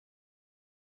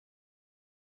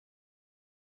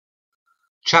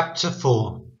Chapter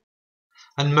 4.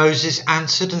 And Moses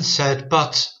answered and said,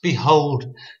 But, behold,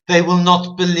 they will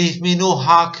not believe me, nor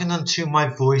hearken unto my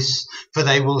voice, for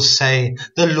they will say,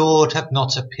 The Lord hath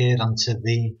not appeared unto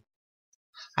thee.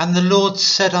 And the Lord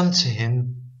said unto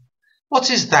him,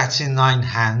 What is that in thine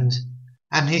hand?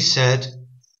 And he said,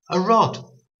 A rod.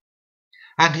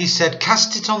 And he said,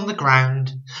 Cast it on the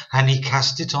ground. And he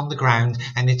cast it on the ground,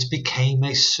 and it became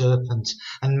a serpent,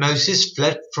 and Moses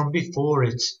fled from before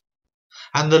it.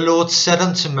 And the Lord said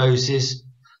unto Moses,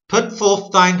 Put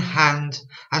forth thine hand,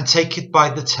 and take it by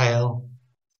the tail.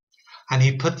 And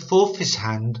he put forth his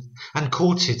hand, and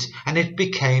caught it, and it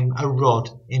became a rod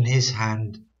in his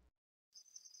hand.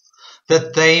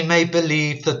 That they may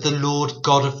believe that the Lord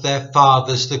God of their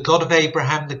fathers, the God of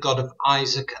Abraham, the God of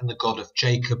Isaac, and the God of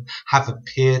Jacob, have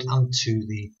appeared unto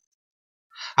thee.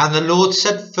 And the Lord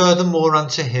said furthermore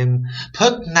unto him,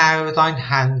 Put now thine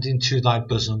hand into thy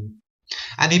bosom.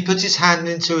 And he put his hand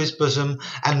into his bosom,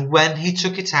 and when he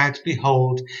took it out,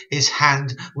 behold, his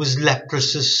hand was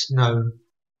leprous as snow.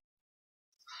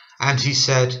 And he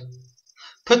said,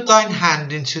 Put thine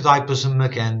hand into thy bosom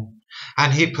again.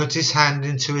 And he put his hand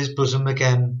into his bosom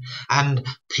again, and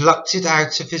plucked it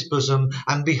out of his bosom,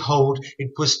 and behold,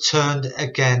 it was turned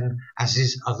again as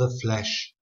his other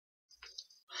flesh.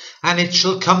 And it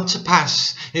shall come to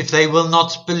pass, if they will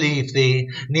not believe thee,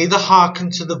 neither hearken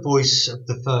to the voice of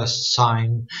the first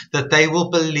sign, that they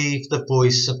will believe the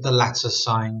voice of the latter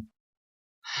sign.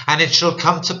 And it shall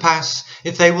come to pass,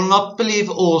 if they will not believe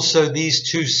also these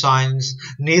two signs,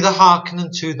 neither hearken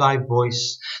unto thy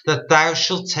voice, that thou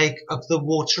shalt take of the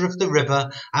water of the river,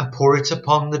 and pour it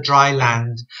upon the dry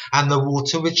land, and the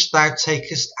water which thou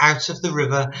takest out of the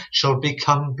river shall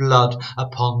become blood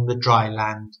upon the dry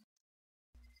land.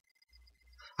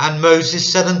 And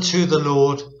Moses said unto the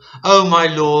Lord, O my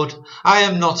Lord, I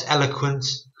am not eloquent,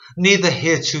 neither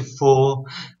heretofore,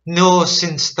 nor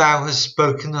since thou hast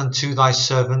spoken unto thy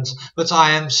servant, but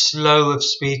I am slow of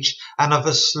speech, and of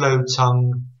a slow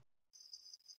tongue.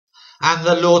 And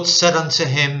the Lord said unto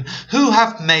him, Who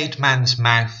hath made man's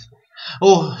mouth?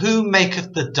 Or who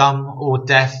maketh the dumb, or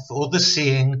deaf, or the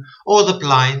seeing, or the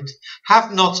blind?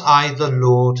 Have not I the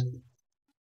Lord?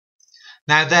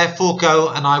 Now therefore go,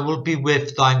 and I will be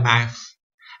with thy mouth,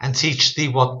 and teach thee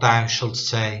what thou shalt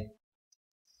say.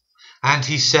 And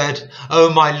he said, O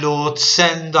my Lord,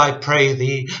 send, I pray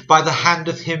thee, by the hand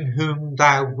of him whom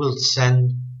thou wilt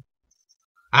send.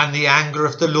 And the anger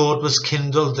of the Lord was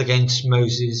kindled against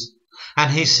Moses.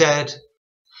 And he said,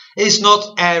 Is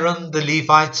not Aaron the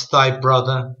Levite thy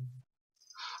brother?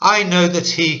 I know that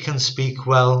he can speak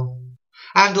well.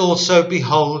 And also,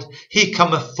 behold, he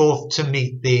cometh forth to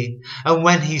meet thee, and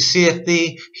when he seeth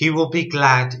thee, he will be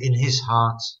glad in his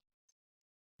heart.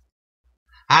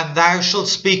 And thou shalt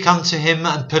speak unto him,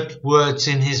 and put words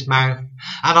in his mouth,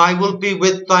 and I will be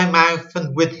with thy mouth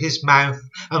and with his mouth,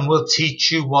 and will teach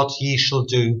you what ye shall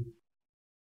do.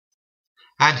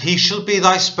 And he shall be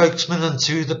thy spokesman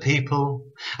unto the people,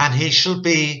 and he shall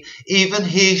be, even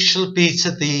he shall be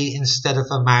to thee instead of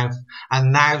a mouth,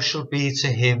 and thou shalt be to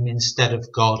him instead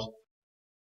of God.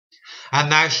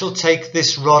 And thou shalt take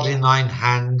this rod in thine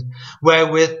hand,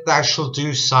 wherewith thou shalt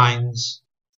do signs.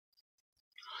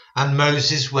 And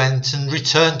Moses went and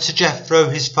returned to Jethro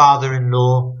his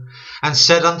father-in-law, and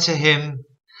said unto him,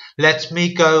 Let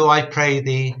me go, I pray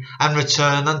thee, and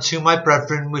return unto my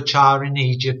brethren which are in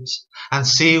Egypt, and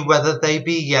see whether they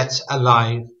be yet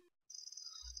alive.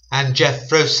 And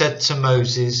Jethro said to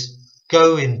Moses,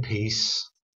 Go in peace.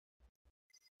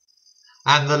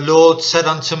 And the Lord said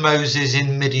unto Moses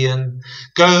in Midian,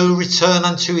 Go, return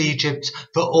unto Egypt,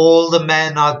 for all the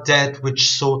men are dead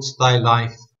which sought thy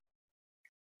life.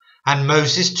 And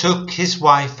Moses took his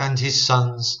wife and his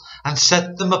sons, and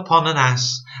set them upon an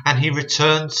ass, and he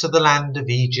returned to the land of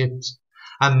Egypt.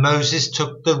 And Moses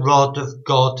took the rod of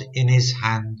God in his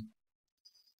hand.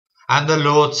 And the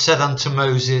Lord said unto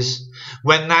Moses,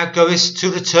 When thou goest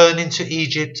to return into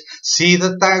Egypt, see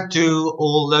that thou do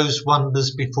all those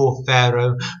wonders before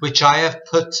Pharaoh, which I have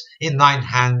put in thine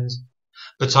hand.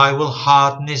 But I will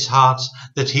harden his heart,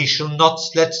 that he shall not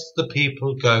let the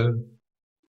people go.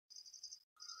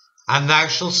 And thou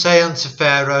shalt say unto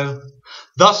Pharaoh,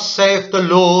 Thus saith the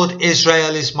Lord,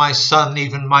 Israel is my son,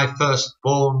 even my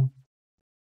firstborn.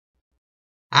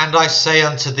 And I say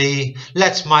unto thee,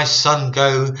 Let my son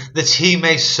go, that he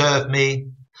may serve me.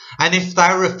 And if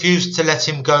thou refuse to let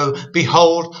him go,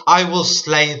 behold, I will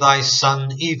slay thy son,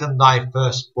 even thy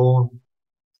firstborn.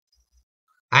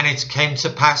 And it came to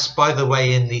pass by the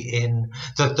way in the inn,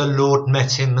 that the Lord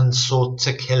met him and sought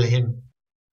to kill him.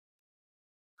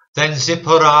 Then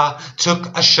Zipporah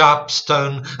took a sharp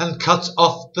stone and cut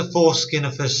off the foreskin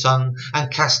of her son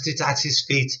and cast it at his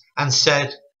feet and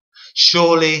said,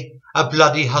 "Surely a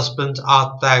bloody husband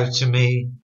art thou to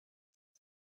me."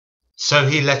 So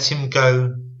he let him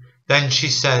go. Then she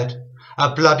said,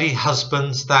 "A bloody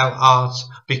husband thou art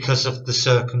because of the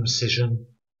circumcision."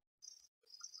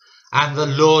 And the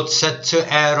Lord said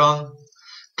to Aaron,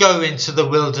 "Go into the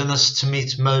wilderness to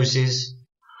meet Moses."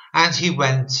 And he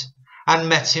went and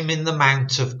met him in the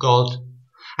mount of God,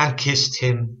 and kissed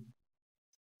him.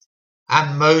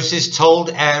 And Moses told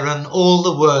Aaron all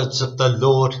the words of the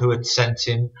Lord who had sent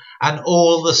him, and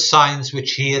all the signs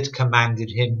which he had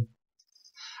commanded him.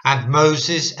 And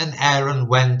Moses and Aaron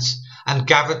went and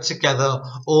gathered together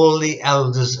all the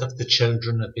elders of the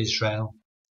children of Israel.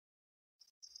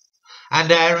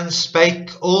 And Aaron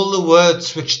spake all the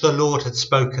words which the Lord had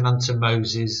spoken unto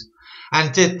Moses,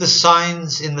 and did the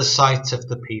signs in the sight of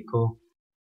the people.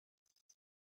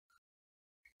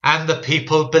 And the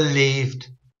people believed,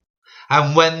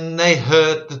 and when they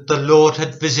heard that the Lord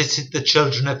had visited the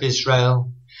children of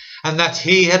Israel, and that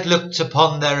he had looked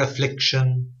upon their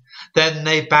affliction, then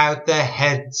they bowed their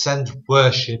heads and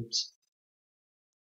worshipped,